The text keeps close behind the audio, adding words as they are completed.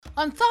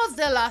On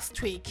Thursday last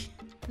week,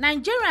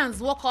 Nigerians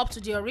woke up to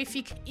the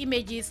horrific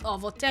images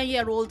of a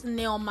 10-year-old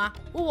Onyerinma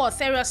who was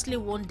seriously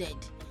wounded.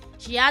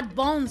 She had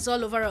burns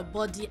all over her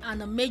body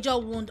and a major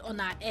wound on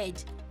her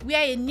head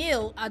where a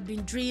nail had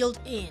been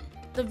drilled in.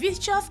 The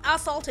vicious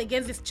assault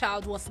against this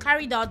child was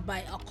carried out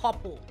by a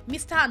couple,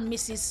 Mr. and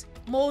Mrs.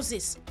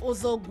 Moses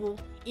Ozogu,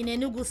 in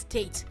Enugu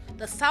State,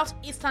 the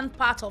southeastern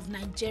part of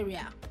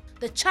Nigeria.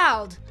 The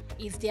child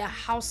is their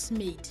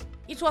housemaid.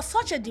 It was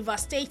such a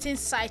devastating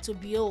sight to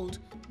behold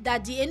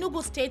that the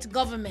Enugu State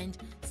government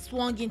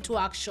swung into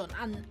action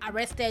and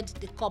arrested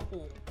the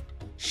couple.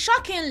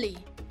 Shockingly,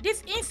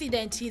 this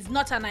incident is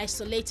not an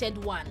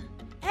isolated one.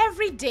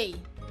 Every day,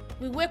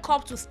 we wake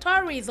up to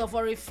stories of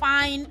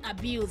horrifying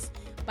abuse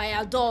by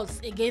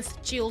adults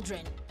against children.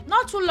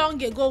 Not too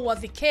long ago was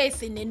the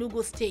case in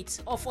Enugu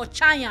State of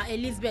Ochanya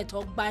Elizabeth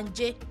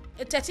Ogbanje,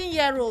 a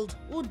 13-year-old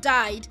who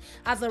died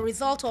as a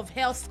result of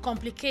health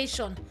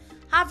complication,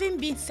 having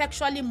been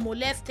sexually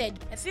molested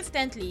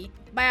persistently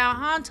by her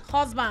aunt,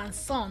 husband and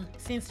son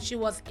since she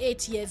was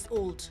 8 years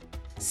old.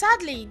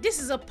 Sadly, this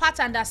is a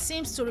pattern that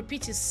seems to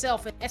repeat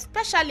itself,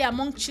 especially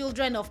among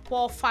children of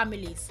poor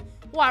families,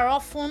 who are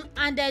often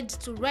handed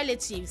to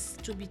relatives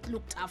to be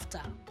looked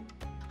after.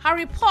 A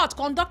report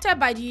conducted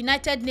by the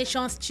United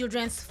Nations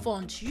Children's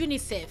Fund,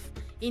 UNICEF,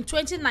 in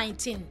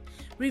 2019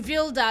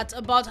 revealed that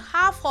about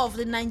half of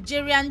the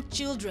Nigerian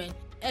children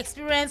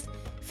experience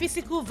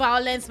physical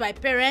violence by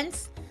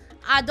parents,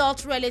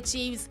 adult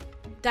relatives,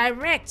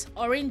 direct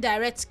or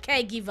indirect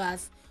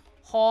caregivers,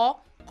 or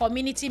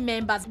community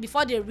members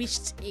before they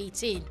reached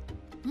 18.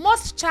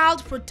 Most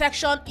child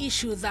protection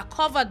issues are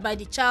covered by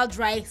the Child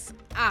Rights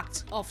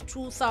Act of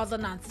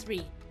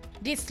 2003.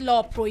 This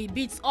law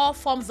prohibits all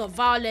forms of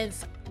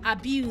violence,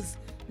 abuse,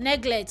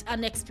 neglect,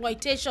 and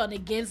exploitation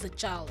against the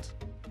child.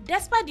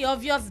 Despite the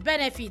obvious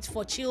benefits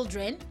for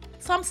children,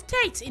 some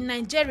states in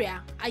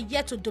Nigeria are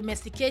yet to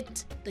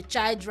domesticate the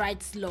child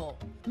rights law,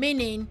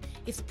 meaning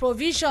its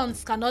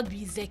provisions cannot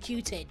be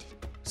executed.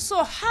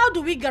 So how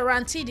do we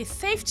guarantee the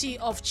safety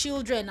of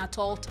children at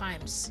all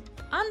times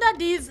under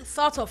these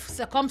sort of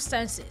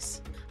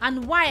circumstances?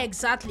 And why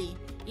exactly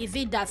is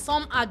it that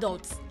some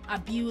adults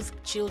abuse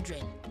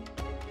children?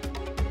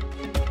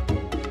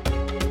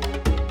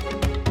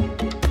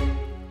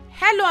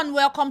 Hello and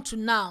welcome to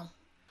Now,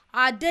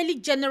 our daily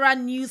general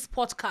news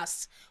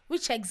podcast,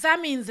 which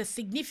examines the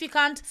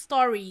significant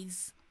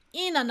stories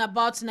in and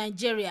about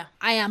Nigeria.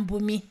 I am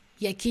Bumi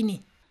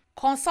Yekini.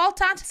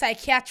 Consultant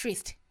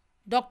psychiatrist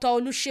Dr.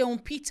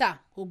 Oluseun Peter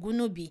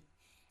Oguunubi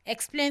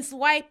explains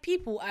why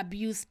people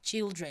abuse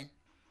children.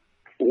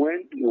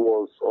 When he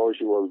was or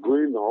she was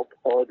growing up,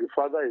 or the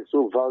father is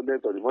so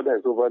violent or the mother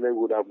is so violent,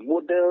 would have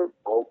modeled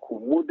or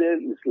could model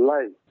his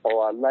life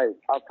or her life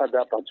after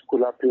that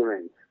particular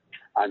parent.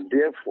 And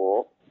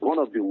therefore, one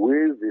of the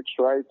ways they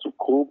try to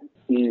cope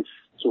is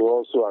to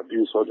also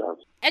abuse others.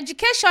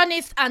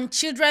 Educationist and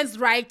children's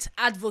rights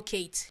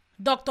advocate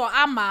Dr.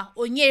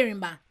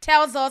 Onyerinma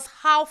tells us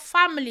how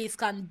families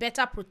can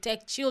better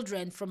protect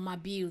children from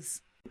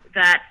abuse.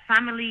 That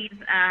families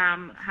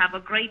have a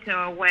greater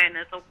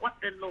awareness of what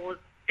the laws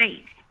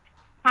state.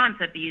 You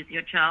can't abuse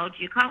your child.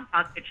 You can't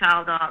pass your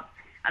child off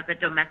as a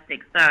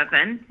domestic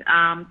servant.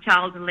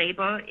 Child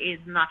labor is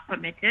not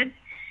permitted.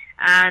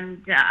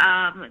 And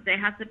there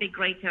has to be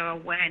greater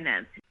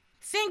awareness.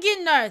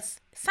 Singing nurse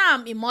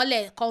Sam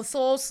Imole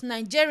consoles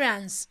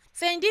Nigerians,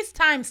 saying these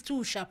times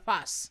too shall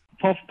pass.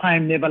 Tough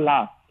time never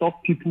lasts. Tough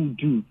people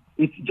do.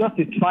 It's just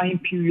a trying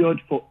period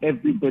for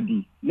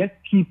everybody. Let's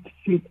keep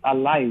faith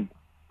alive.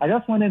 I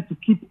just want them to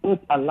keep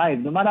hope alive,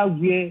 no matter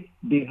where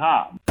they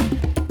are.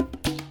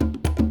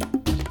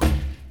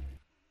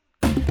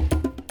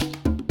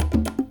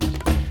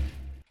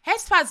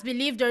 Experts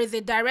believe there is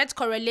a direct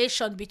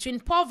correlation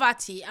between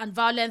poverty and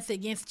violence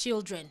against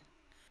children.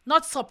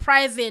 Not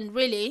surprising,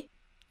 really,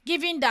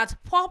 given that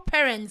poor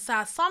parents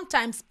are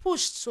sometimes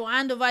pushed to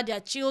hand over their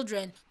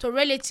children to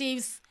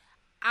relatives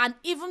and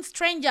even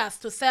strangers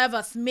to serve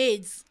as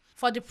maids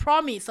for the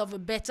promise of a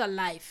better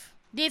life.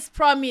 This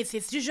promise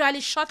is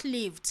usually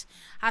short-lived,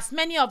 as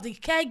many of the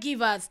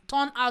caregivers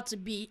turn out to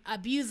be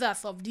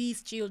abusers of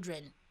these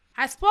children.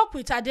 I spoke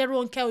with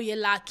Aderonke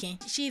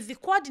Oyelakin. She is the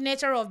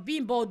coordinator of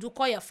Bimbo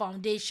Odunkoya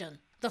Foundation.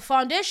 The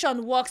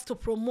foundation works to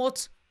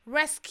promote,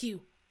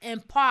 rescue,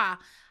 empower,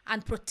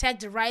 and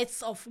protect the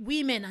rights of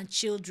women and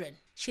children.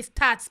 She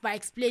starts by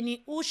explaining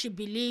who she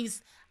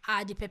believes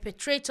are the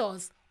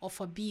perpetrators of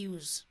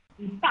abuse.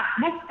 In fact,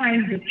 most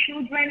times the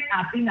children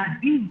are being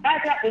abused by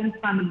their own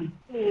family.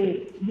 So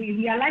we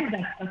realize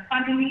that the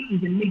family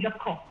is a major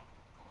cause,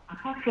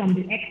 apart from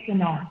the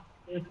external.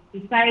 The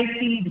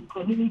society, the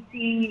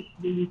community,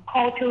 the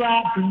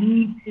cultural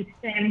belief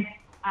system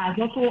has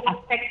also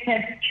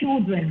affected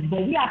children.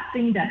 But we are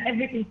seeing that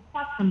everything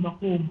starts from the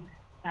home.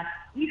 That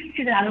if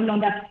children are no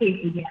longer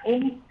safe with their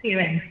own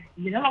parents,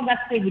 if they're no longer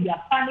safe with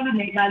their family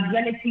members,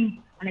 relatives,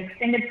 and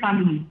extended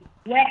family,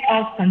 where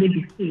else can they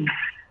be safe?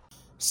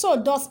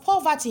 So does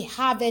poverty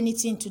have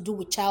anything to do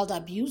with child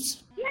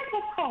abuse? Yes,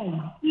 of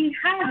course, he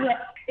has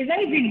a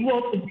very big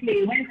role to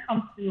play when it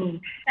comes to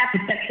child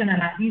protection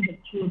and abuse of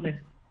children.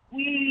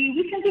 We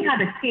recently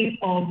had a case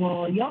of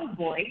a young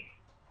boy.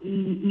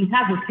 He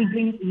has a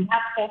sibling. He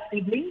has 4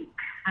 siblings,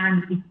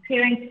 and his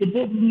parents, they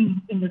both live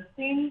in the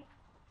same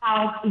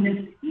house in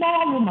a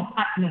small room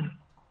apartment.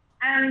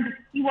 And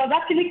he was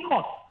actually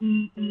caught.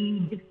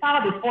 He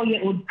defiled a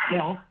 4-year-old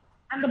girl,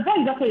 and the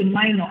boy is also a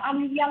minor.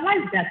 And we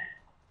realized that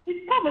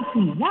it's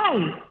poverty.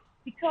 Why?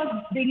 Because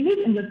they live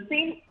in the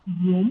same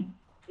room,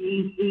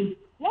 a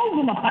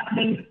one-room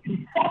apartment with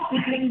 4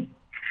 siblings,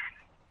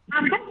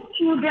 and those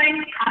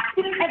children are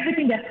seeing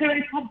everything their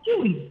parents are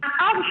doing. And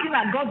how we should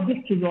have got this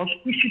to us,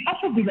 we should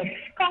also be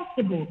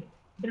responsible.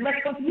 The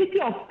responsibility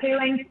of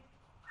parents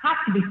has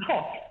to be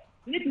taught.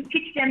 We need to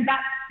teach them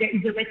that there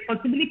is a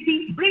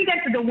responsibility, bring them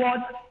to the world,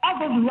 all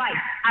those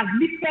rights as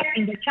listed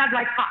in the Child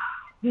Rights Act.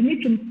 We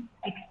need to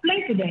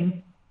explain to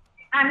them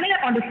and let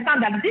them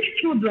understand that these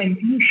children,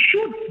 you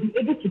should be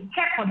able to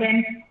care for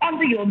them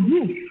under your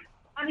roof.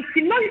 And if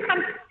you know you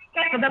can't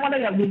care for them under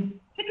your roof,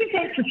 taking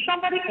them to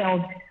somebody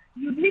else,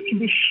 you need to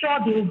be sure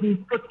they will be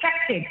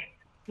protected,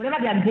 whatever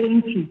they are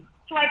going through.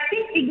 So I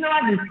think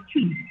ignorance is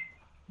key.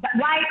 That's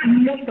why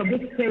most of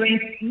these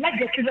parents let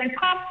their children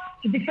come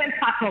to different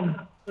parts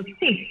of the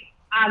state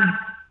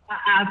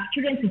as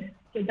children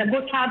to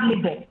go child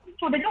labor.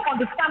 So they don't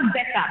understand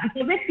better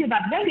because they feel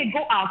that when they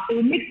go out, they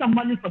will make some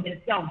money for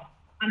themselves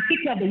and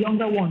take care of the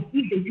younger ones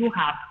if they do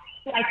have.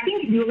 So I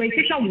think the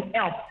orientation will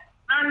help.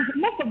 And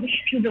most of these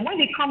children, when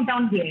they come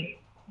down here,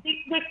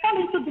 they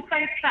fall into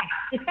different traps.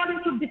 They fall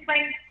into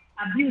different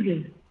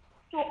abuses.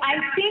 So I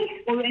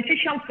think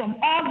orientation from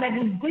all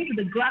levels, going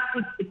to the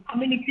grassroots, the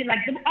community, like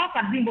us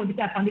at Bimbo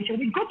Foundation,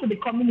 we go to the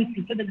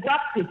community, to the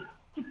grassroots,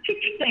 to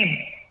teach them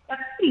that,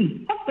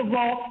 see, first of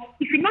all,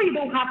 if you know you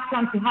don't have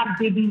plans to have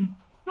babies,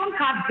 don't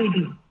have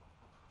babies.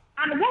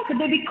 And once the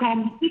baby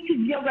comes, it is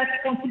your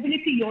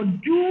responsibility, your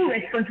due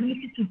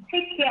responsibility to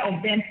take care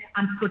of them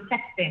and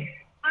protect them.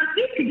 And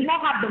if you do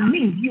not have the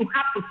means, you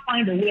have to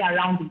find a way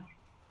around it.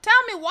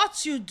 Tell me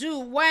what you do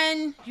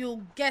when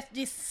you get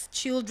these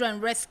children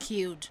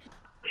rescued.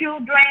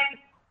 Children,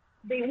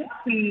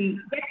 we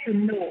get to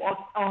know,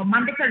 or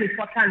mandatory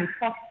reporter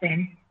reports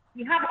them.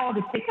 We have all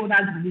the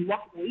stakeholders we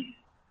work with.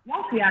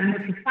 Once we are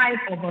notified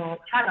of a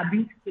child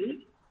abuse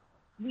case,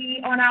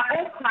 we, on our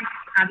own class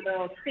at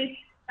the state,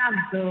 that's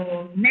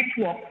the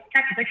network,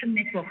 child protection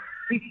network,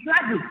 we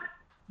flag it.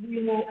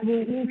 We will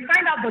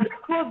find out the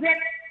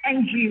closest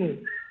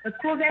NGO, the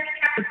closest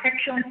child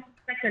protection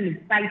specialist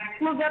that is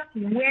closer to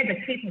where the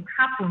case has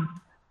happened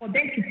for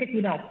them to take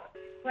it up.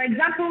 For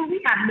example,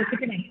 we have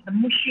located at the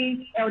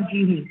Mushi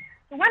LGA.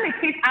 So when a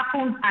case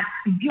happens at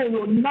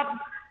Ibioro, not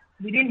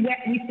within where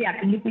we say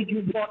at the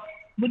Liquid, but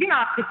within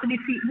our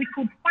facility, we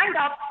could find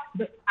out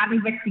and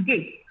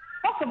investigate.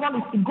 First of all,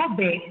 is to go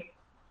there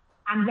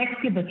and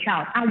rescue the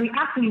child. And we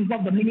have to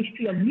involve the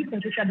Ministry of Youth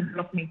and Social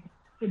Development.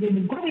 So they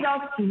will go with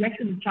us to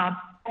rescue the child,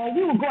 or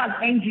we will go as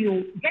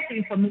NGO, get the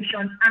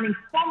information, and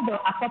inform the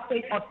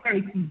appropriate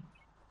authorities.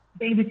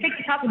 Then we take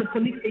the child to the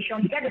police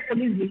station, get the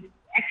police with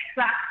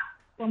extract.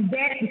 From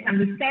there, we can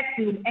refer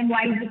to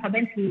NYZ for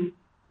them to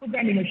put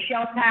them in a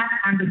shelter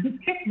and the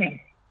good treatment.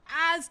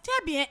 Has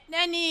there been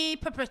any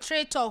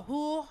perpetrator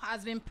who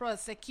has been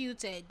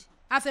prosecuted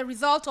as a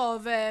result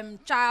of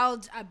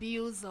child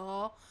abuse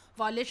or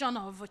violation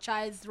of a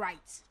child's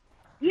rights?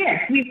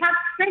 Yes, we've had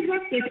several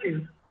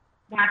cases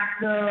that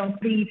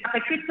the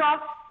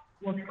perpetrator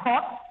was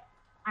caught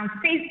and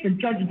faced the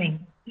judgment.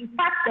 In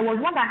fact, there was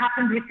one that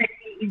happened recently.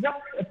 It's just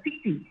a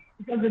pity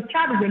because the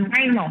child was a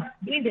minor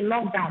during the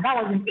lockdown.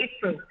 That was in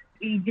April.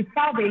 He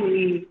defiled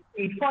a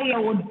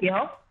 4-year-old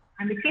girl,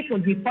 and the case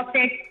was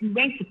reported. We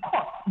went to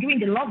court during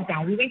the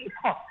lockdown. We went to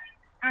court,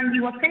 and he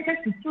was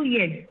sentenced to 2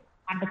 years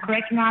at the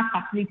correctional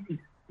facility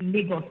in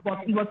Lagos. But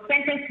he was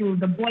sentenced to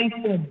the boys'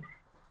 home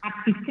at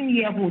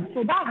 15-year-old.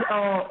 So that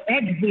was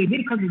headway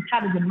because the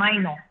child is a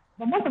minor.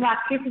 But most of our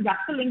cases are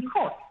still in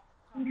court.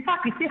 In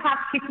fact, we still have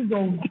cases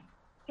of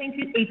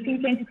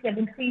 2018,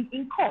 2017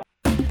 in court.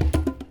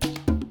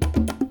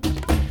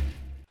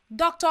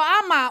 Dr.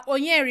 Ama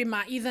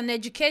Onyerinma is an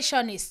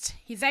educationist,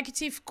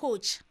 executive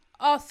coach,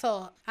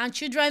 author, and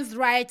children's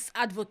rights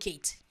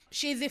advocate.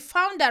 She is the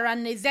founder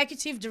and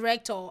executive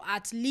director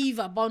at Live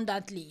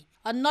Abundantly,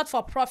 a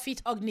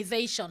not-for-profit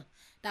organization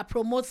that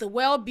promotes the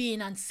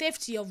well-being and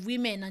safety of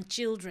women and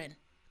children.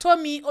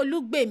 Tomi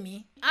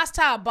Olugbemi asked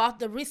her about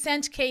the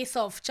recent case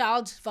of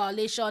child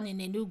violation in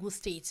Enugu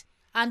State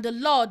and the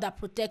law that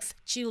protects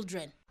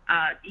children.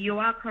 You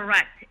are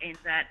correct in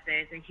that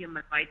there's a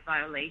human rights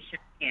violation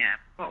here,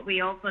 but we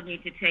also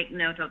need to take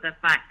note of the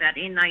fact that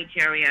in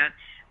Nigeria,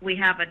 we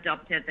have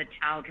adopted the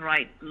Child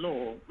Rights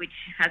Law, which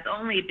has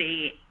only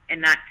been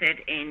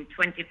enacted in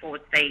 24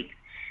 states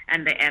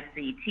and the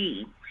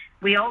FCT.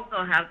 We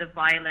also have the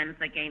Violence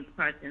Against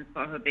Persons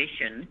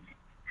Prohibition,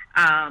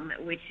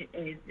 which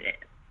is,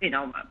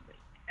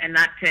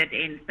 enacted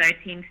in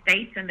 13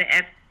 states and the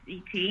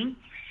FCT.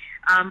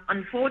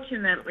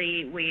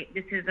 Unfortunately,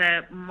 this is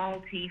a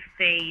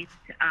multi-phased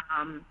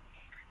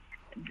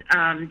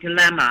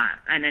dilemma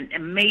and a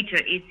major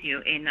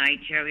issue in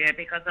Nigeria,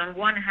 because on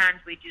one hand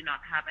we do not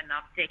have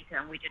enough data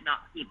and we do not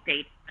keep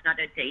data,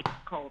 another data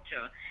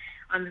culture.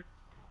 And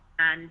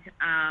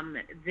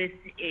this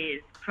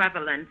is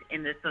prevalent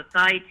in the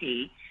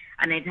society,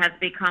 and it has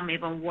become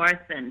even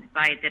worsened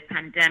by the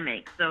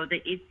pandemic. So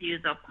the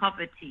issues of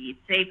poverty,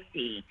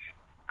 safety,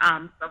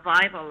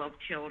 survival of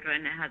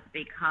children has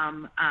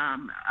become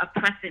a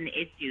pressing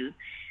issue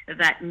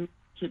that needs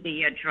to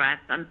be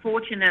addressed.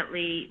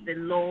 Unfortunately, the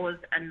laws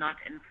are not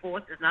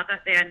enforced. It's not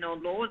that there are no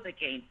laws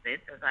against this,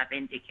 as I've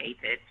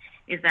indicated,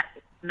 is that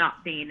it's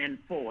not being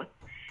enforced.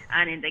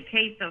 And in the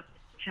case of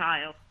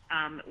child,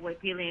 we're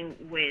dealing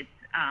with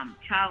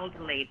child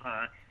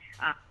labor,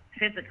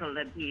 physical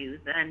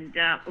abuse, and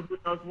who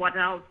knows what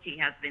else she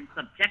has been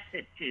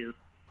subjected to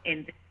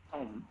in this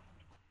home.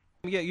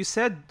 Yeah, you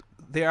said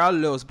there are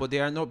laws, but they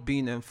are not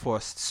being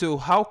enforced. So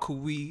how could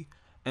we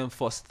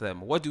enforce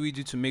them? What do we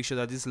do to make sure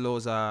that these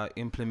laws are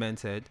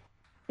implemented?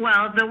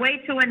 Well, the way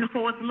to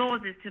enforce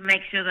laws is to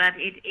make sure that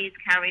it is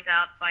carried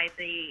out by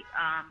the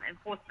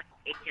enforcement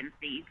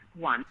agencies,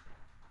 one.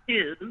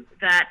 Two,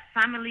 that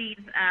families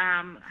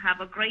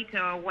have a greater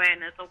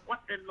awareness of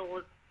what the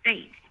laws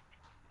state.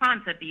 You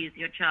can't abuse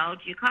your child.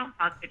 You can't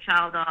pass your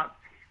child off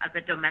as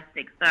a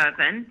domestic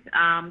servant.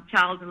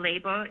 Child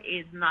labor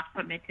is not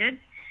permitted.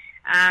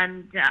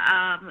 And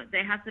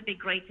there has to be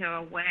greater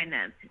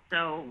awareness.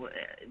 So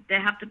there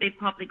have to be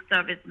public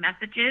service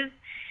messages.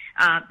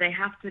 There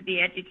have to be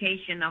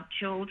education of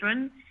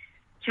children.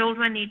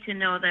 Children need to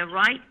know their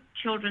rights.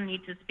 Children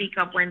need to speak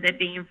up when they're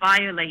being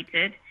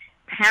violated.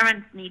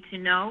 Parents need to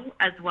know,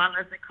 as well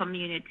as the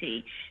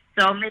community.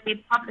 So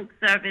maybe public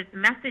service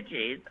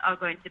messages are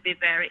going to be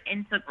very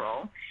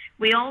integral.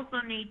 We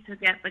also need to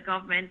get the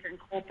government and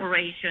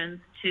corporations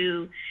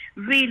to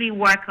really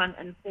work on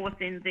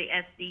enforcing the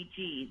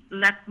SDGs.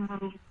 Let's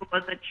move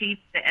towards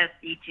achieving the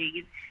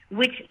SDGs,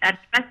 which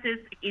addresses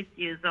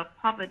issues of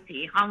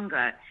poverty,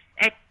 hunger,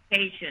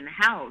 education,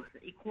 health,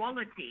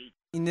 equality.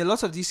 In a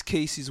lot of these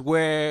cases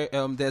where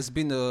there's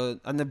been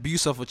an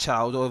abuse of a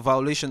child or a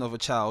violation of a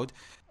child,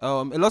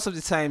 a lot of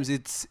the times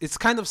it's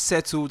kind of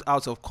settled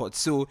out of court.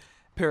 So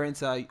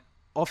parents are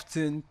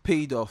often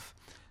paid off.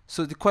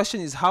 So the question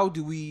is, how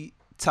do we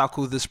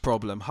tackle this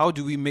problem? How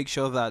do we make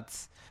sure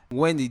that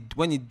when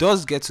it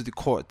does get to the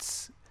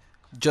courts,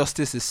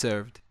 justice is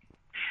served?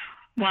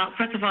 Well,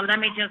 first of all, let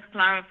me just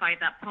clarify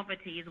that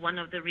poverty is one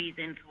of the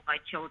reasons why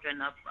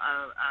children are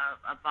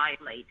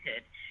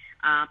violated.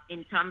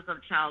 In terms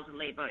of child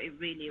labor, it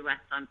really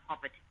rests on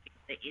poverty,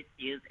 the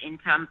issues. In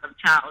terms of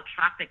child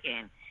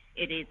trafficking,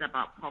 it is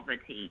about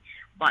poverty.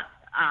 But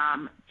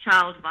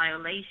child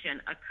violation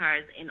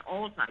occurs in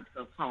all types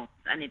of homes,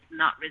 and it's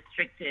not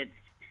restricted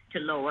to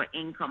lower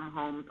income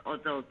homes or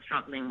those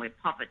struggling with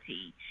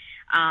poverty.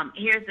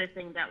 Here's the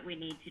thing that we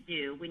need to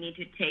do. We need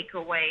to take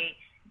away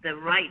the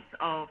rights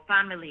of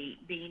family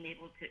being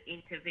able to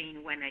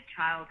intervene when a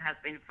child has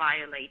been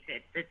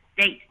violated. The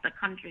state, the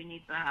country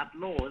needs to have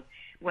laws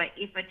where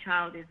if a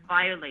child is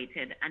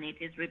violated and it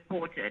is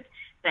reported,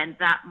 then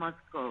that must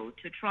go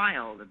to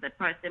trial. The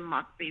person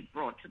must be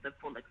brought to the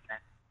full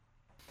extent.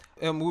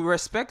 With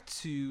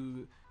respect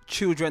to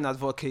children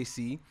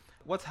advocacy,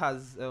 what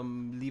has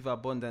Live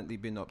Abundantly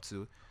been up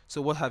to?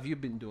 So what have you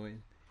been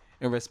doing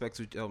in respect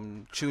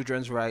to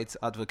children's rights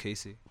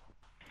advocacy?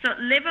 So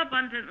Live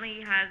Abundantly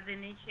has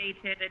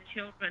initiated a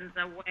children's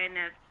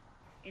awareness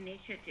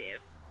initiative.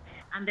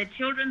 And the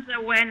Children's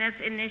Awareness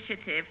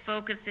Initiative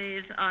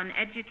focuses on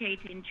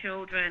educating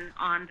children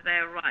on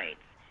their rights,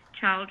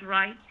 child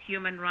rights,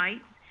 human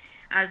rights,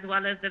 as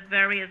well as the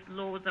various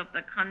laws of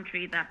the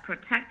country that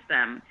protect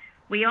them.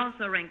 We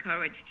also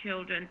encourage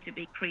children to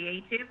be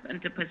creative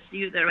and to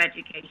pursue their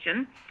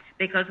education,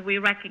 because we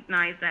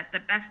recognize that the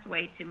best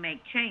way to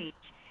make change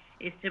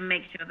is to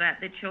make sure that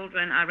the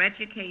children are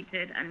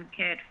educated and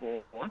cared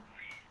for,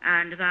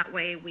 and that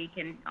way we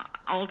can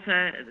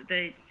alter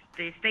the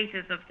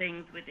status of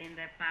things within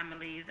their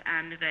families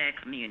and their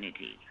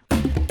communities.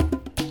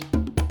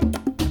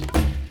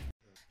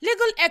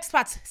 Legal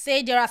experts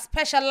say there are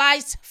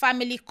specialized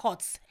family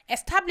courts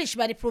established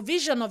by the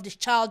provision of the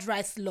Child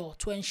Rights Law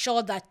to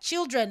ensure that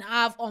children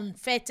have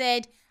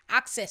unfettered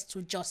access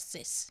to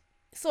justice.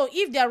 So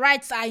if their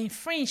rights are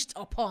infringed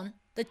upon,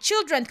 the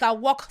children can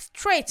walk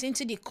straight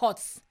into the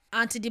courts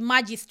and to the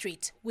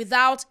magistrate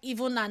without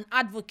even an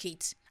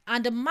advocate,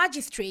 and the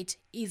magistrate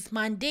is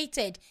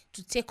mandated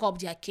to take up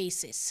their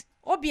cases.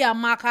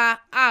 Obiamaka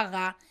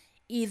Ara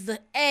is the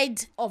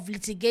head of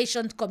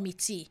litigation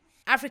committee,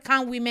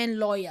 African Women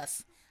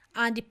Lawyers,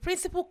 and the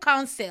principal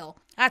counsel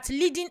at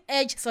Leading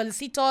Edge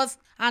Solicitors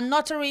and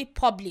Notary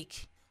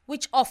Public,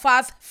 which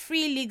offers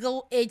free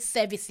legal aid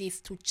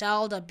services to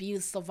child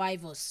abuse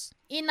survivors.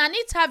 In an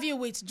interview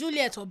with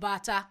Juliet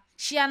Obata,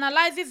 she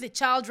analyzes the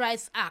Child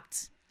Rights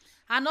Act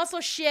and also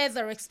shares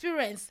her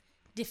experience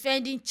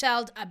defending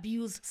child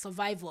abuse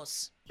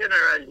survivors.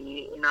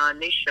 Generally, in our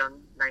nation,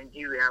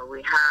 Nigeria,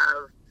 we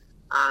have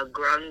our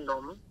ground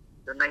norm,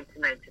 the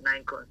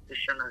 1999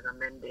 Constitution as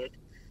amended.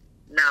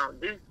 Now,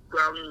 this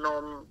ground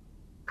norm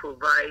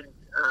provides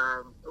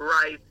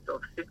rights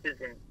of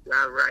citizens. You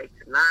have right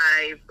to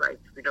life, right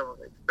to freedom of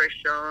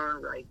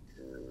expression, right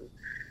to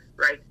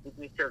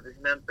dignity of the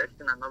human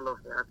person, and all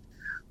of that.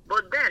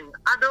 But then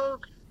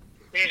adults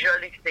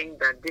usually think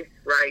that this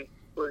right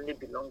only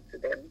belongs to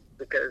them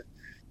because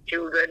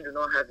children do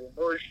not have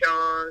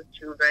emotions.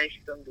 Children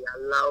shouldn't be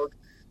allowed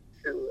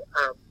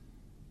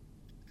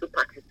to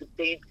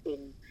participate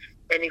in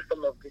any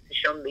form of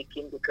decision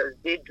making because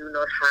they do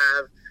not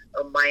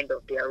have a mind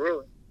of their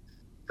own.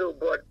 So,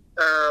 but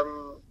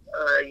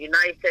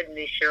United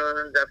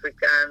Nations,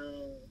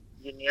 African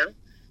Union,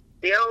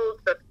 they all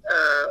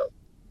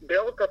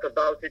thought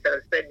about it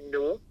and said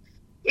no.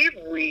 If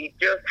we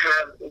just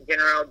have a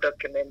general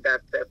document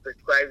that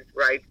prescribes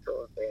rights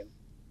of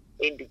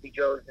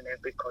individuals in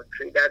every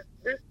country, that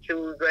these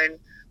children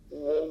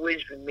will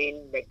always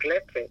remain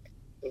neglected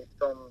in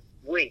some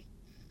way.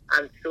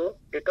 And so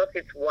they thought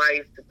it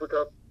wise to put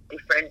up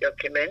different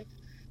documents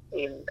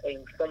in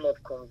form of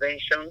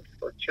conventions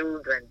for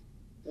children.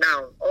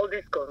 Now, all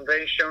these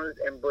conventions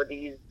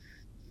embodies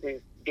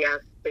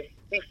their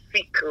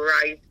specific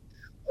rights,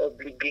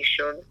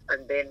 obligations,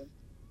 and then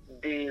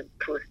the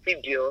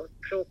procedure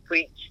through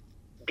which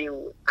they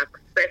will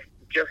access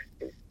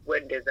justice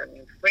when there's an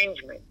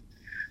infringement.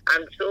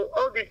 And so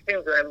all these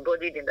things are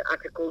embodied in the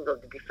articles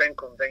of the different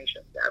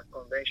conventions. They have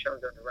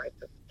conventions on the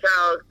rights of the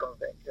child,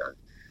 conventions,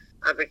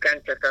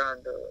 African Charter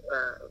on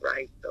the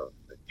rights of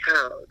the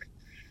child.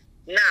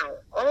 Now,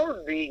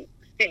 all the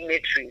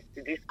signatories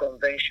to this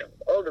convention,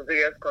 all the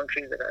various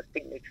countries that are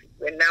signatories,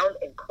 were now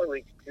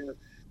encouraged to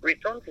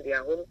return to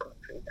their home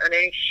countries and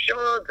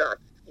ensure that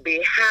they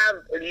have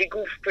a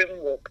legal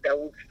framework that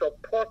would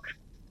support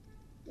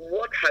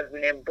what has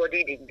been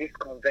embodied in this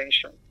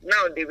convention.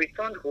 Now, they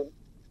returned home.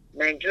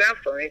 Nigeria,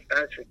 for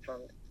instance,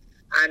 returned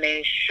and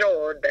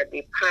ensured that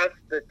they passed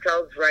the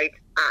Child's Rights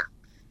Act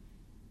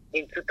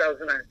in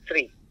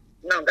 2003.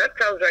 Now, that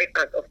Child's Rights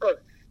Act, of course,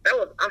 that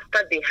was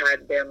after they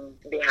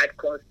had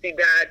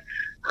considered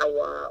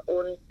our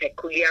own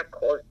peculiar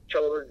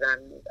cultures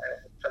and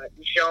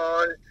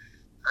traditions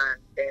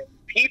and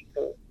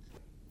people.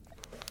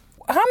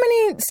 How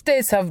many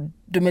states have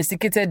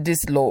domesticated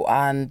this law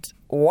and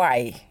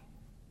why?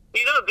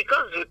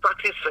 Because we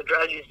practice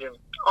federalism,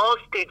 all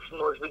states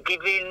must be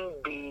given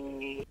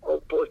the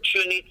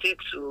opportunity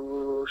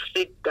to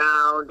sit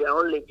down, their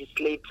own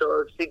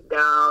legislators, sit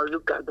down,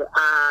 look at the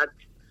act,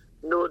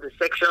 know the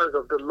sections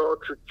of the law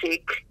to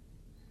take,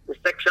 the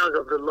sections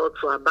of the law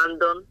to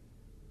abandon,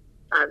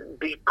 and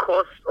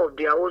because of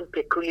their own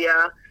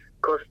peculiar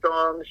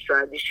customs,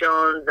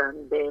 traditions,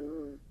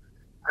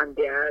 and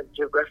their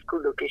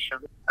geographical location.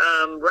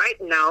 Right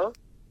now,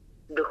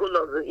 the whole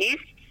of the East,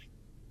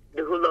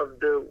 the whole of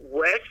the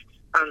West,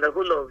 and the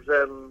whole of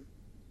the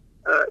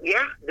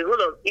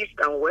whole of East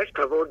and West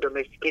have all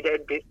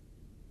domesticated this.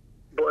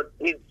 But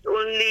it's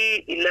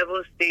only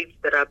 11 states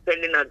that are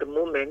pending at the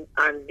moment,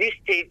 and these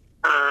states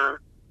are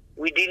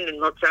within the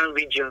northern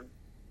region.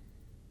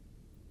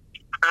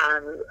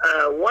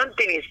 And one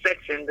thing is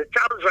certain, the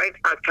Child's Rights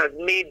Act has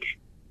made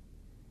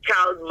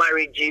child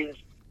marriages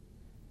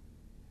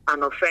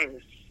an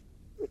offense.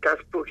 It has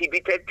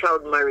prohibited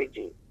child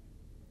marriages.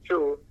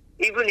 So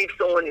even if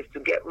someone is to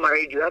get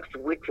married, you have to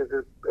wait till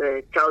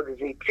the child is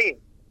 18.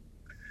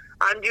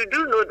 And you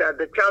do know that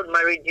the child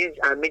marriages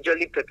are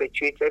majorly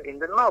perpetuated in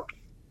the north.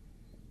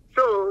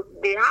 So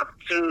they are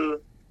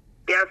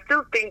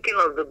still thinking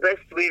of the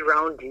best way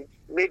around it,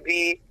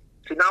 maybe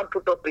to now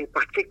put up a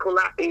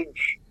particular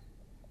age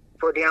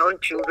for their own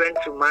children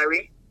to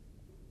marry.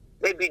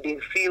 Maybe they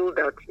feel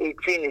that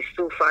 18 is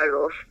too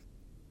far off.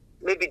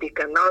 Maybe they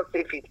can now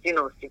say 15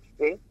 or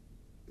 16.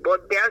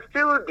 But they are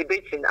still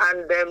debating,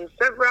 and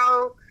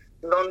several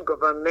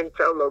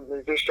non-governmental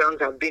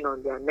organizations have been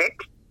on their neck.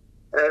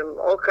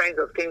 All kinds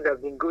of things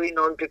have been going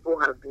on. People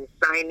have been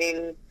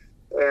signing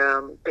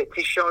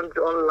petitions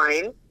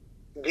online,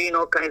 doing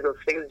all kinds of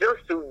things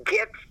just to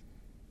get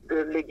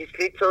the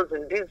legislators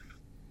in these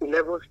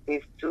 11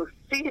 states to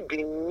see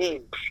the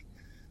need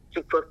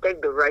to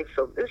protect the rights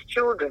of these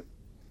children.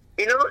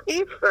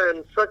 If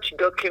such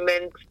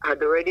documents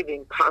had already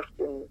been passed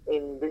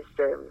in these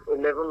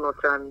 11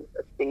 northern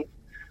states,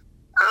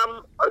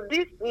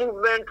 this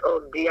movement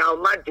of the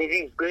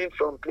Almajeris going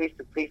from place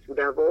to place would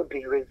have all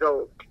been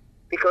resolved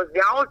because they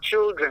are all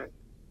children.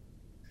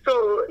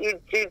 So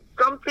it's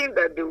something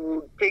that they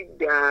will take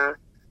their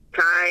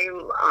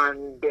time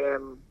and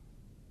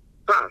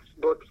pass,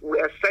 but we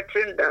are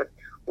certain that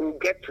we'll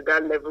get to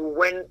that level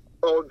when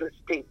all the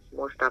states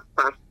must have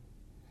passed.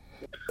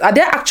 Are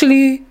there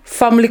actually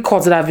family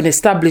courts that have been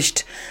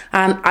established,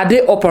 and are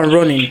they up and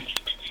running?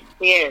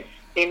 Yes,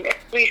 in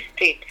every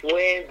state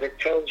where the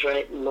child's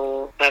right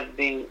law has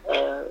been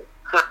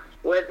passed,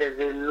 where there's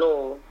a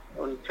law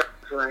on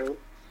child's rights,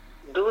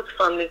 those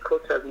family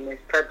courts have been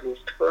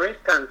established. For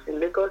instance, in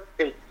Lagos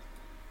State,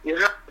 you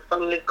have the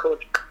family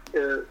court at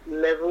the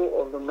level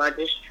of the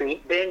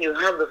magistrate, then you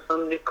have the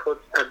family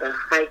court at the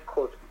high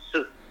court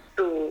too.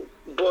 So,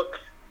 but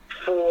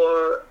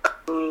for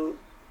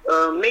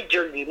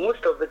majorly,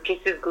 most of the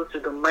cases go to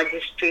the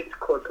magistrate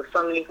court, the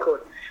family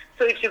court.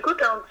 So if you go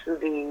down to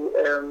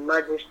the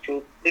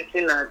magistrate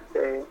sitting at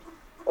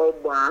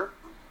Ogun,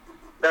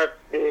 that's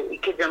the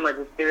Ikeja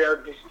Magisterial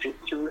District,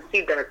 you will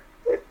see that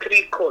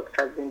 3 courts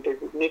have been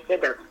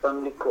designated as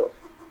family courts.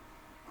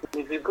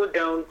 If you go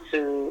down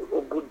to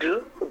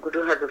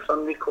Ogudu has a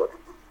family court.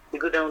 You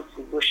go down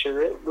to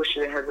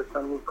Boshere has a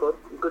family court.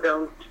 You go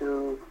down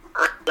to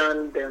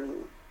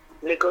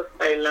Lagos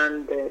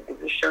Island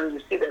Division,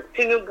 you see that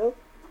Tinubu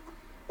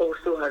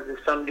also has a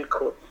family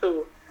court.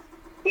 So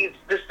it's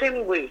the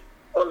same way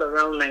all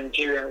around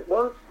Nigeria.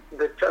 Once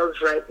the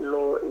child's right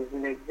law is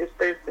in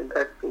existence in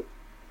that state,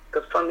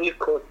 the family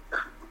courts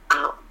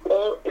are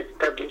all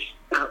established,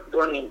 are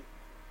running.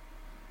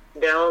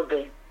 They're all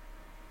there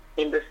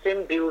in the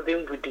same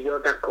building with the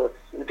other courts,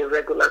 with the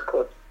regular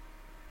courts.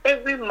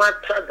 Every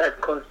matter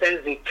that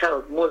concerns a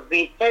child must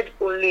be heard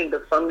only in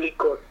the family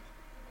court.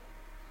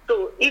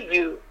 So if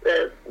you,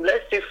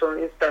 let's say for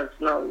instance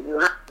now, you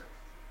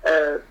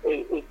have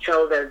a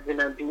child that has been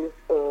abused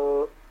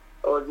or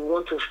you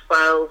want to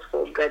file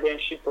for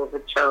guardianship of a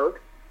child,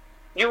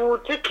 you will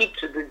take it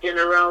to the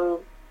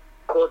general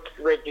court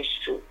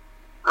registry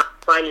and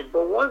file it.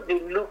 But once they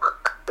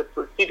look at the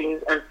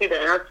proceedings and see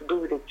that it has to do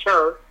with a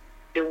child,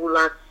 they will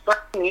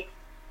assign it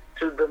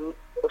to the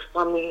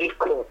family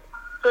court.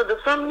 So the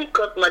family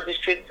court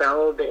magistrates are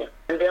all there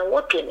and they are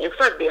working. In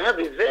fact, they have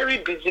a very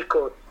busy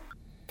court.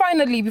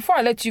 Finally, before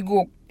I let you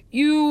go,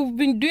 you've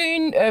been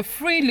doing a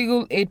free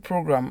legal aid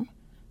program.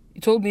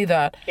 You told me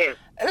that. Yes.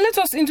 Let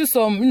us into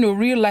some,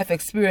 real life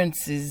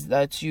experiences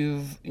that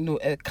you've,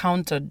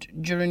 encountered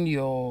during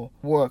your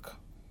work.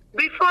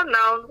 Before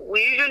now,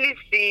 we usually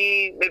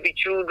see maybe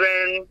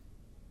children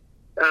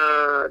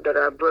that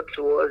are brought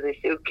to us. They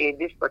say, okay,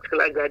 this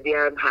particular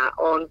guardian, her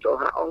aunt or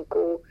her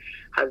uncle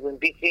has been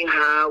beating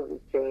her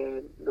with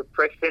the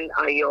pressing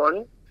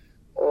iron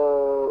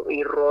or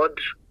a rod.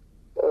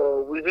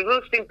 Or we've even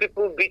seen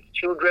people beat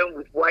children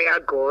with wire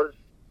gauze.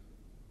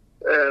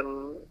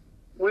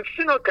 We've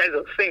seen all kinds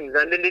of things,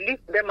 and then they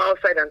leave them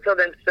outside and tell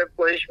them to serve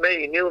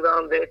punishment. You kneel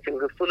down there till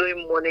the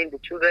following morning. The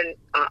children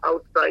are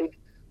outside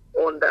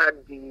under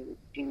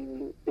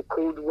the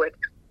cold wet,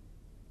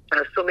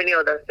 and so many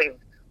other things.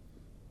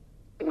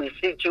 We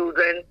see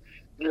children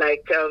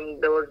like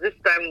there was this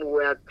time we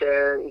were at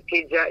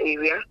Ikeja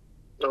area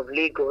of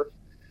Lagos.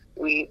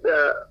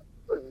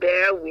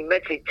 There we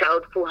met a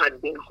child who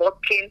had been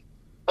hawking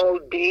all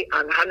day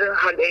and hadn't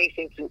had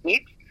anything to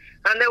eat.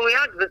 And then we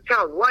asked the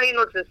child, why are you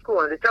not in school?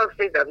 And the child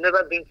says, I've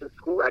never been to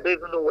school. I don't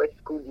even know where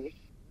school is.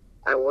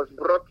 I was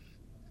brought,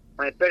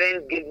 my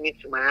parents gave me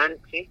to my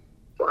auntie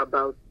for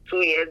about 2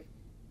 years.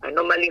 I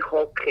normally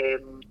hawk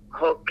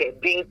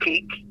bean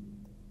cake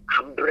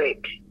and bread.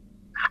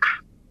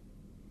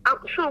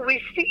 So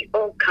we see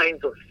all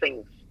kinds of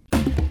things.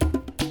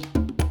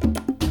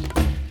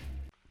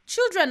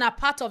 Children are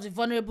part of the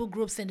vulnerable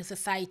groups in the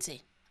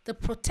society. The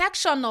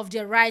protection of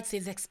their rights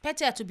is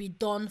expected to be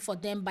done for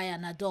them by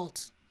an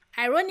adult.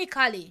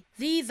 Ironically,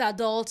 these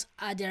adults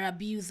are their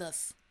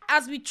abusers.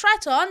 As we try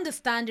to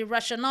understand the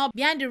rationale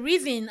behind the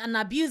reason an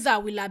abuser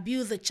will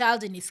abuse a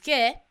child in his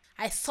care,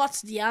 I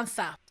sought the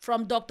answer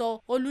from Dr.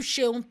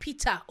 Oluseun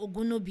Peter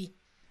Oguunubi.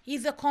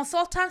 He's a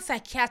consultant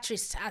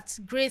psychiatrist at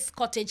Grace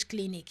Cottage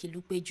Clinic,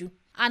 Ilupeju,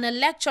 and a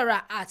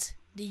lecturer at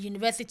the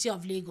University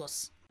of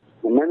Lagos.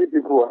 Many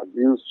people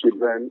abuse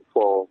children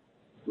for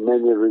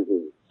many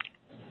reasons.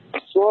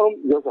 Some,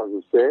 just as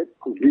you said,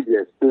 could be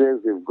the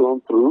experience they've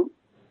gone through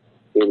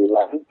in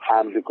life,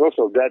 and because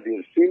of that,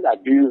 they've seen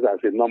abuse as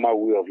a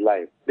normal way of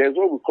life. There's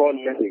what we call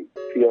learning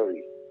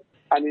theory.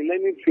 And in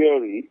learning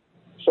theory,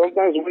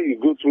 sometimes when you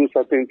go through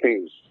certain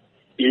things,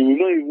 you will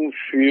not even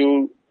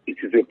feel it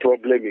is a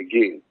problem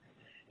again.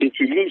 It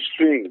will look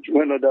strange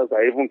when others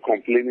are even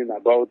complaining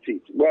about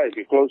it. Why?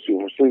 Because you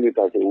have seen it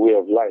as a way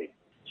of life.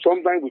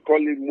 Sometimes we call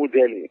it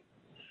modeling.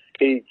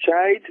 A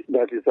child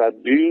that is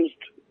abused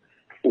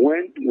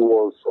when he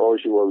was or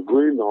she was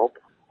growing up,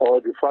 or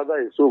the father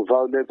is so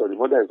violent or the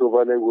mother is so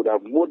violent, would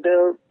have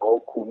modeled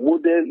or could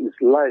model his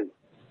life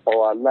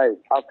or her life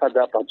after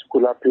that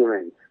particular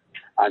parent.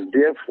 And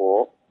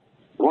therefore,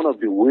 one of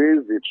the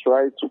ways they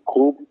try to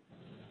cope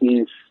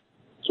is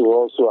to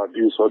also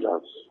abuse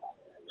others.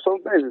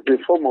 Sometimes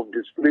it's a form of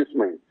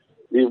displacement.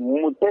 The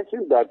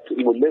person that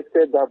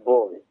molested that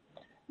boy,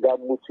 that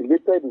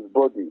mutilated his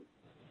body,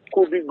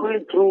 could be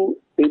going through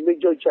a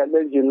major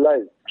challenge in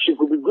life. She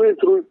could be going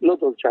through a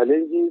lot of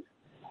challenges,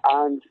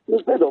 and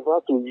instead of her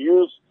to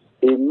use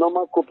a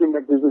normal coping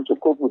mechanism to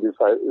cope with this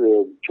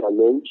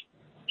challenge,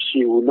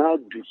 she will now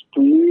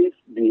displace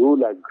the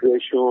whole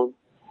aggression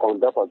on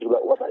that particular.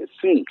 What I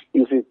see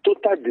is a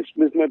total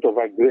displacement of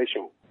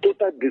aggression,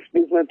 total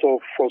displacement of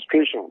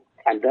frustration,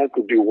 and that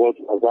could be what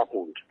has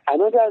happened.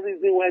 Another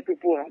reason why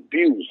people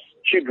abuse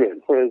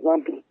children, for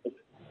example,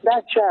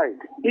 that child,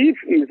 if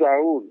it's our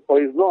own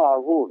or is not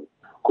our own,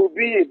 could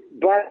be a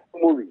bad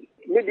memory.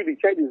 Maybe the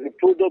child is a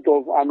product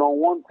of an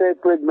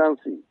unwanted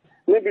pregnancy.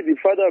 Maybe the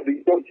father of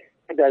the child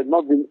has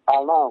not been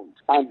around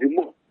and the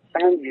mother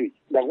angry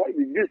that why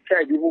did this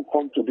child even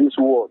come to this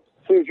world?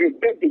 So if you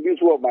get to this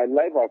world, my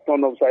life has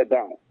turned upside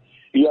down.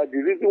 You are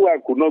the reason why I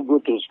could not go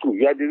to school.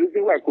 You are the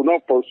reason why I could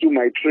not pursue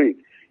my trade.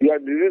 You are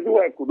the reason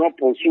why I could not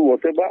pursue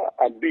whatever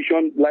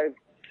ambition life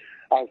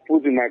has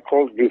put in my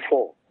course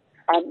before.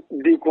 And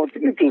they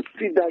continue to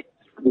see that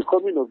the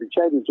coming of the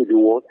child into the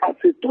world as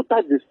a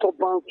total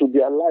disturbance to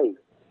their life.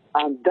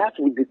 And that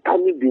will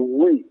determine the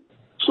way.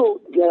 So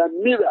there are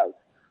mirrors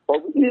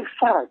of, in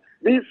fact,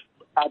 this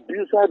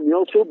abuser may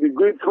also be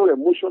going through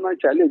emotional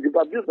challenge. The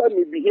abuser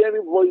may be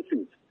hearing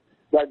voices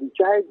that the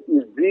child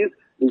is this,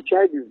 the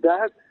child is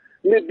that,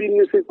 may be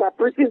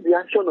misinterpreting the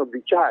action of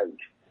the child,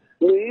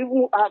 may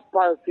even have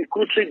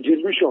persecutory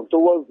delusion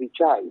towards the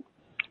child.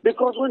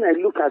 Because when I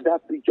look at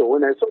that picture,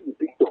 when I saw the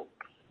picture,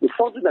 the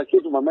first thing that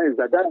came to my mind is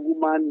that that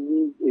woman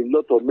needs a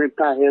lot of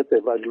mental health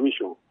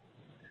evaluation.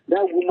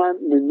 That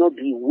woman may not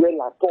be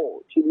well at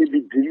all. She may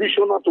be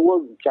delusional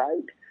towards the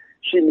child.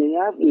 She may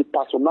have a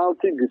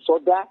personality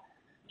disorder.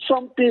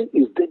 Something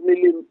is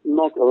definitely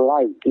not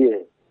right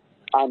here.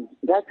 And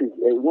that is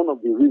one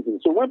of the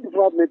reasons. So when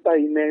people have mental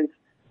illness,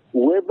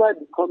 whoever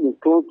they come in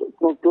close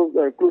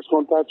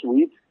contact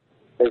with,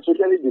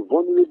 especially the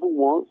vulnerable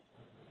ones,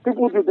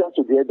 people do that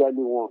to the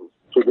elderly ones,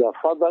 to their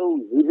father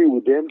who is living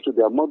with them, to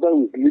their mother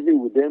who is living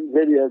with them,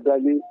 very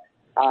elderly.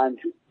 And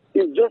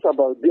it's just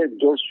about them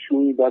just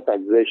showing that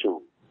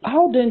aggression.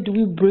 How then do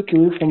we break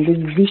away from this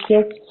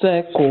vicious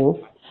circle?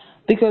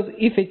 Because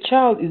if a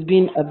child is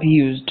being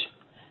abused,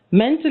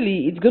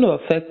 mentally it's going to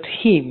affect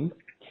him.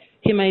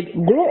 He might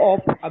grow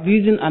up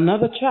abusing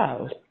another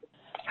child.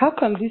 How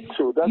can this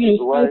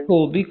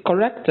cycle be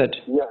corrected?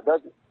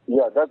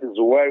 That is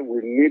why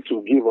we need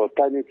to give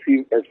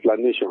alternative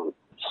explanations.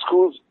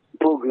 Schools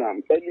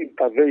programs, early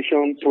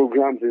intervention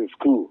programs in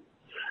school.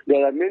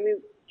 There are many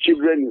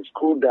children in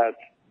school that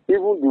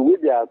even the way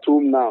they are at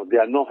home now, they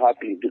are not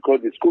happy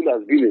because the school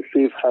has been a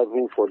safe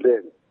haven for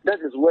them. That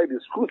is why the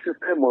school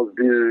system must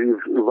be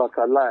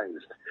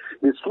revitalized.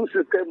 The school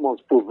system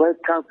must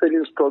provide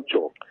counseling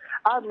structure.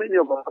 How many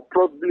of our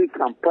public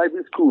and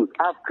private schools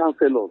have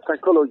counselors,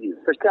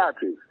 psychologists,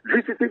 psychiatrists,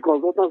 visiting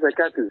consultant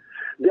psychiatrists?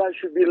 There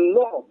should be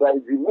law by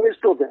the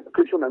Ministry of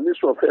Education and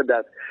Ministry of Health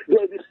that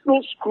there is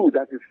no school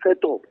that is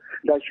set up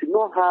that should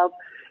not have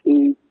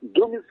a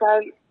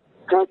domicile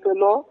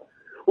counselor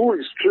who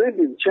is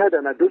trained in child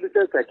and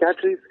adolescent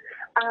psychiatry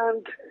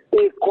and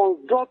a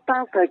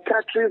consultant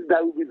psychiatrist that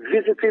will be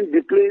visiting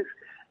the place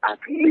at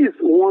least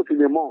once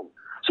in a month.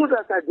 So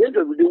that at the end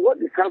of the day, what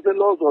the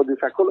counselors or the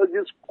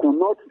psychologists could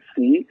not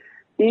see,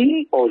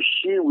 he or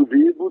she will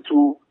be able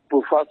to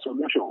provide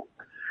solution.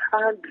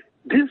 And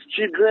these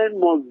children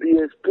must be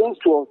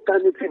exposed to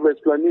alternative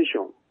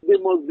explanation. They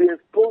must be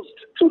exposed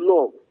to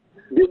love.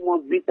 They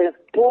must be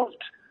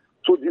exposed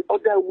to the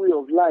other way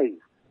of life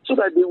so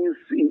that they will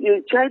see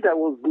a child that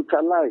was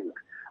brutalized,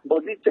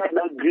 but this child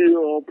now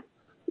grew up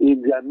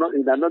in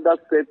another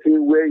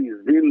setting where he's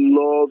being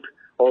loved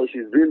or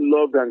she's being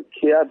loved and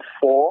cared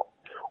for.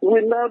 We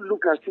now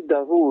look at it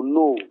that, oh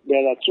no,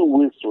 there are two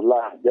ways to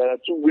live. There are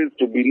two ways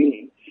to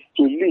live.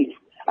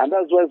 And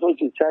that's why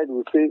such a child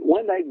will say,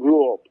 when I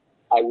grow up,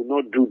 I will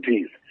not do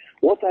this.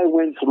 What I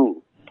went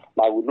through,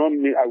 I will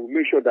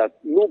make sure that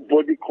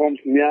nobody comes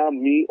near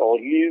me or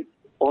lives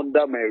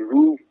under my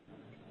roof,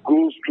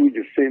 goes through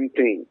the same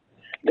thing.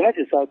 That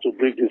is how to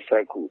break this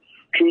cycle.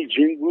 Through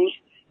jingles,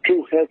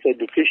 through health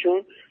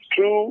education,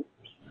 through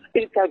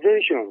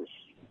interventions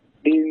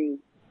in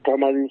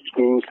primary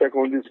schools,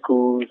 secondary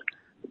schools,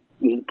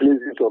 in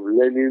places of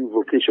learning,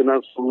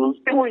 vocational schools,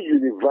 even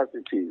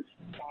universities.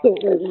 So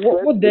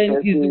what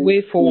then is the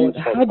way forward?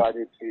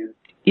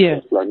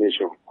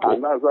 Explanation.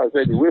 And as I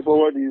said, the way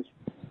forward is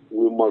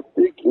we must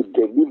take a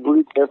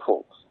deliberate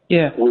effort.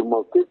 Yeah. We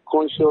must take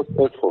conscious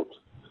effort,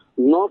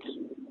 not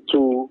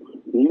to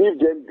leave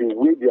them the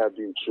way they have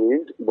been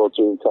trained, but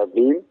to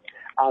intervene.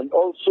 And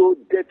also,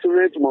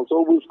 deterrent must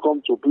always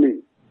come to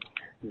play.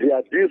 The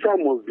abuser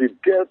must be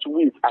dealt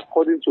with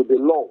according to the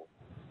law.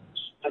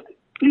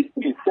 If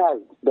we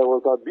decide there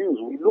was abuse,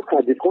 we look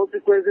at the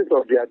consequences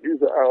of the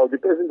abuser or the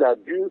person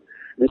that abused,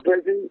 and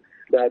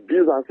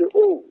say,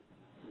 oh,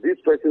 this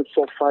person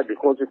suffered the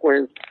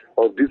consequence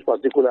of this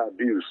particular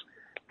abuse.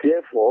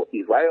 Therefore,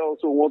 if I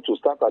also want to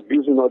start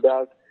abusing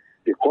others,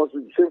 the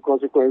same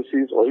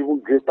consequences or even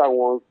greater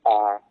ones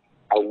are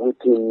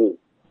awaiting me.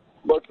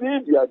 But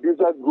if the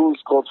abuser goes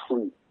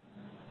scot-free,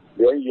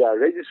 then you are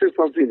registering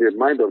something in the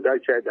mind of that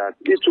child that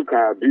he too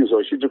can abuse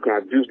or she too can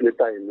abuse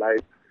later in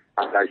life,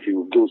 and that she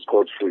will go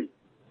scot-free.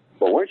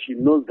 But when she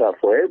knows that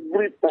for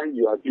every time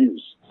you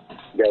abuse,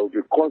 there will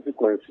be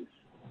consequences.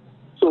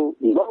 So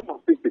law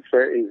must be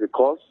fair is the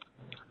cause.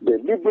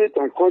 Deliberate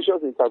and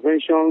conscious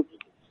interventions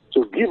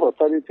to give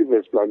alternative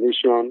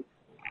explanation,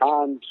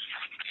 and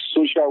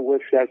social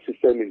welfare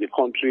system in the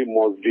country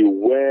must be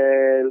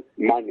well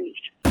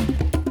managed.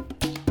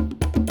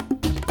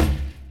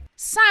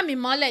 Sam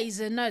Imole is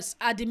a nurse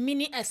at the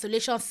Mini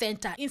Isolation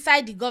Center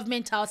inside the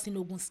government house in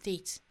Ogun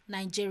State,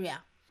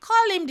 Nigeria.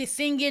 Call him the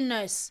singing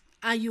nurse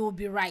and you will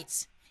be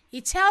right.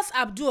 He tells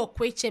Abdul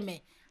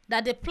Okwecheme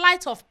that the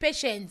plight of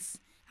patients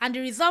and the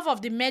resolve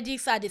of the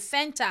medics at the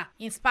center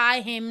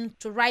inspire him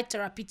to write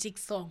therapeutic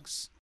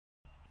songs.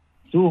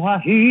 To our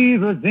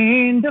heroes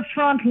in the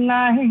front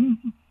line,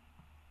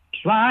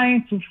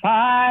 trying to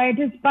fight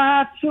this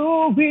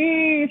battle,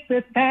 we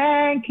say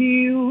thank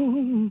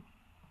you.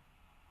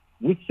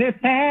 We say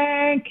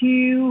thank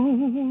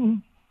you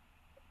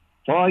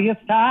for your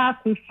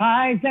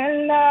sacrifice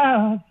and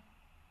love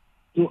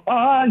to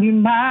all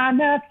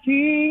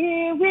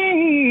humanity.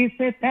 We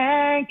say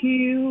thank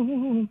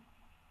you.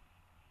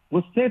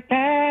 We say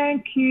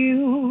thank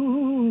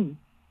you.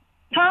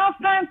 Tough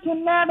times will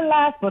never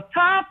last, but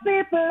tough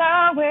people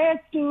always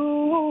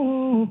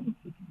do.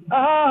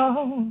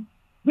 Oh,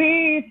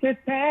 we say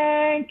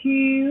thank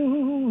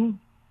you.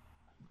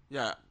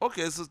 Yeah,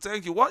 okay, so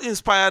thank you. What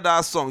inspired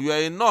that song? You are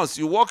a nurse,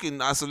 you work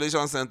in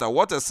isolation center.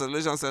 What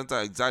isolation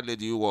center exactly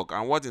do you work,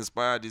 and what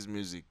inspired this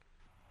music?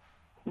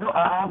 No,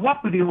 I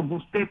work with the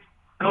Ogun State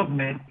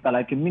government,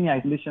 like a mini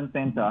isolation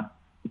center.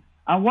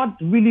 And what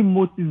really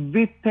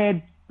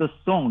motivated the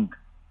song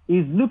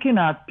is looking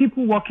at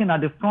people working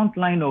at the front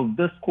line of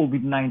this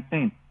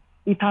COVID-19.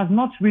 It has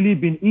not really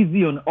been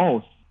easy on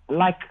us.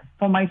 Like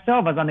for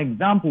myself, as an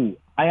example,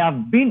 I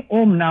have been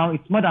home now,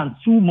 it's more than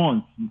 2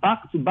 months,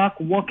 back to back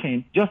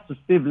working just to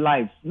save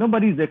lives.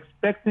 Nobody is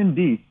expecting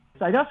this.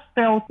 So I just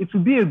felt it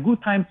would be a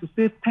good time to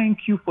say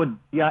thank you for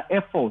their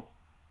efforts.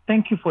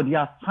 Thank you for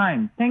their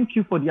time. Thank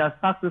you for their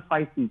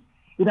sacrifices.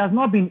 It has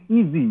not been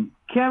easy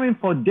caring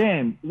for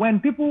them. When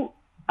people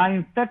are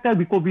infected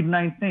with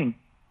COVID-19,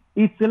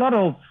 it's a lot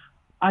of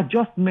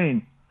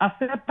adjustment.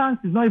 Acceptance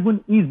is not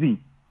even easy.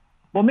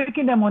 But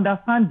making them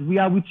understand we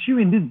are with you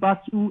in this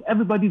battle,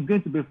 everybody's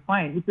going to be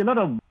fine. It's a lot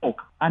of work,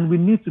 and we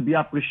need to be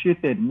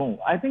appreciated more.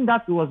 I think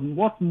that was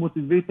what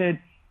motivated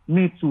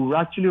me to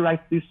actually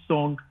write this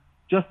song,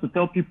 just to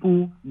tell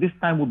people this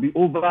time will be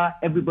over,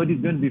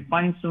 everybody's going to be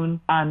fine soon,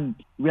 and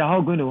we are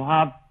all going to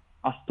have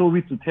a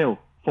story to tell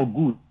for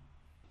good.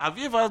 Have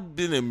you ever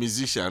been a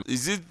musician?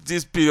 Is it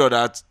this period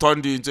that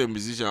turned you into a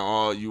musician,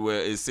 or you were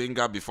a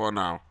singer before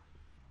now?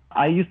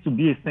 I used to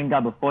be a singer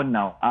before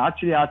now. I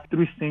actually had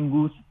 3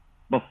 singles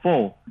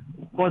before.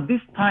 But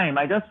this time,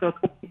 I just felt,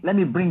 okay, let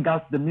me bring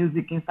out the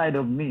music inside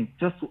of me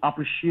just to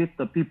appreciate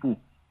the people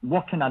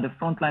working at the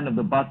front line of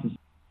the battle.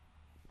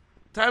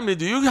 Tell me,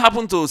 do you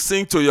happen to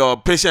sing to your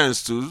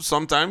patients too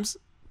sometimes?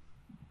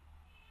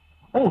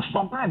 Oh,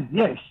 sometimes,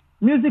 yes.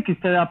 Music is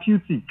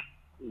therapeutic.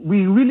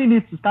 We really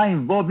need to start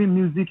involving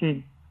music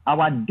in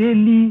our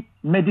daily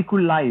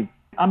medical life.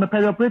 I'm a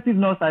perioperative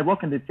nurse. I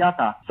work in the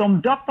theater.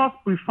 Some doctors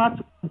prefer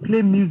to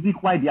play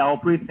music while they are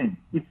operating.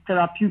 It's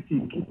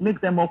therapeutic. It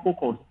makes them more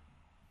focused.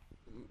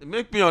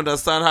 Make me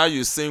understand how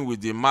you sing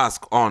with the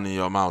mask on in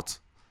your mouth.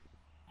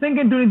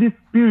 Singing during this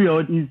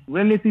period is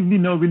relatively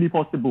not really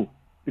possible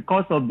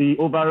because of the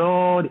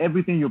overall,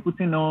 everything you're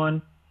putting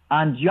on,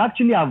 and you're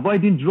actually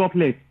avoiding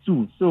droplets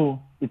too. So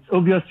it's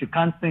obvious you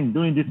can't sing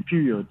during this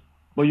period,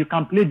 but you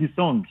can play the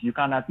song. You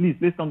can at least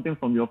play something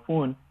from your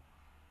phone.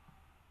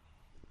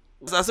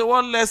 So I said,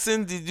 what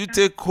lesson did you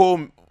take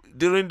home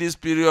during this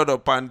period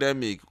of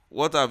pandemic?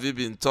 What have you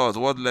been taught?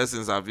 What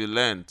lessons have you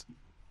learned?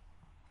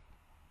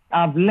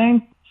 I've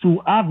learned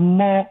to have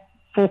more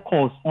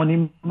focus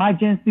on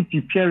emergency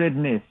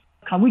preparedness.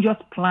 Can we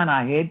just plan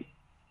ahead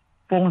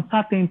for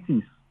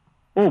uncertainties?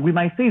 Oh, we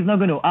might say it's not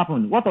going to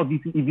happen. What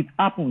if it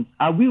happens?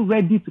 Are we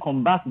ready to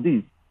combat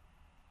this?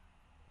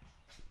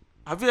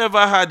 Have you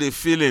ever had a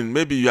feeling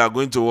maybe you are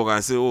going to work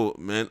and say, oh,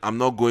 man, I'm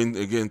not going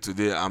again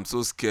today. I'm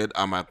so scared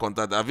I might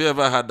contact. Have you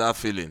ever had that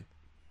feeling?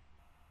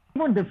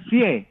 Even the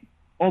fear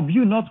of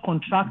you not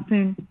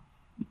contracting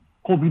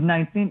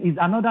COVID-19 is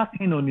another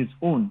thing on its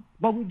own.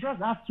 But we just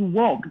have to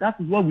work. That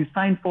is what we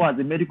signed for as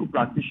a medical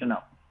practitioner.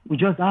 We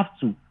just have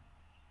to.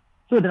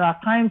 So there are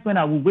times when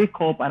I will wake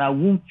up and I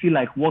won't feel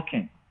like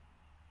working.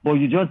 But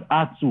you just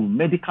have to.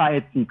 Medical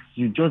ethics,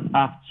 you just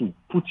have to.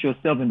 Put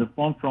yourself in the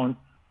front.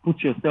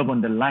 Put yourself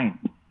on the line.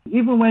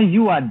 Even when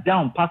you are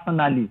down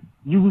personally,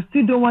 you will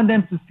still don't want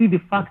them to see the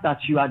fact that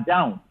you are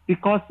down.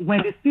 Because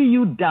when they see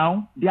you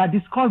down, they are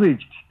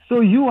discouraged. So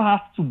you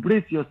have to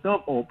brace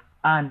yourself up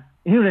and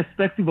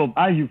irrespective of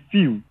how you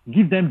feel,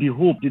 give them the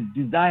hope, the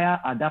desire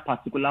at that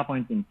particular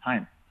point in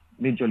time,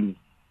 majorly.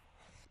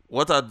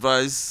 What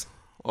advice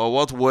or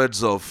what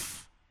words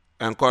of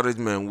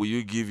encouragement will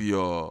you give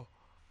your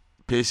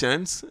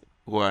patients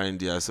who are in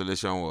the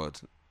isolation ward?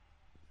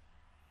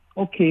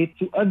 Okay,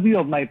 to every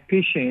of my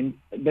patients,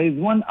 there is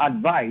one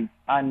advice,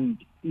 and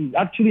it's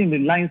actually in the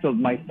lines of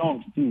my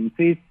songs too.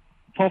 It says,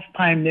 tough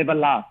time never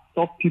lasts,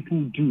 tough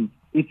people do.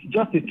 It's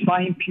just a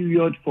trying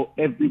period for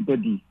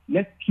everybody.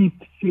 Let's keep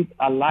faith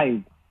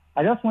alive.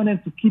 I just want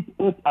them to keep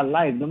hope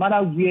alive, no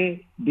matter where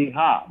they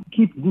are.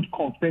 Keep good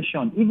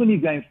confession. Even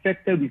if you're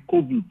infected with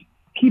COVID,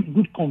 keep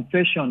good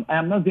confession. I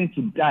am not going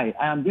to die.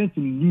 I am going to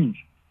live.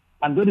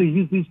 I'm going to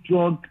use this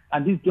drug,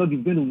 and this drug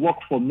is going to work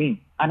for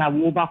me, and I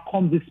will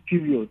overcome this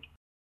period.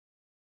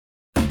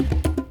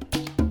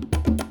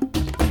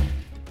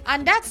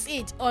 And that's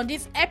it on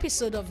this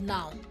episode of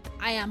Now.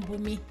 I am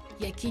Bumi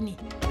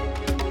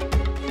Yekini.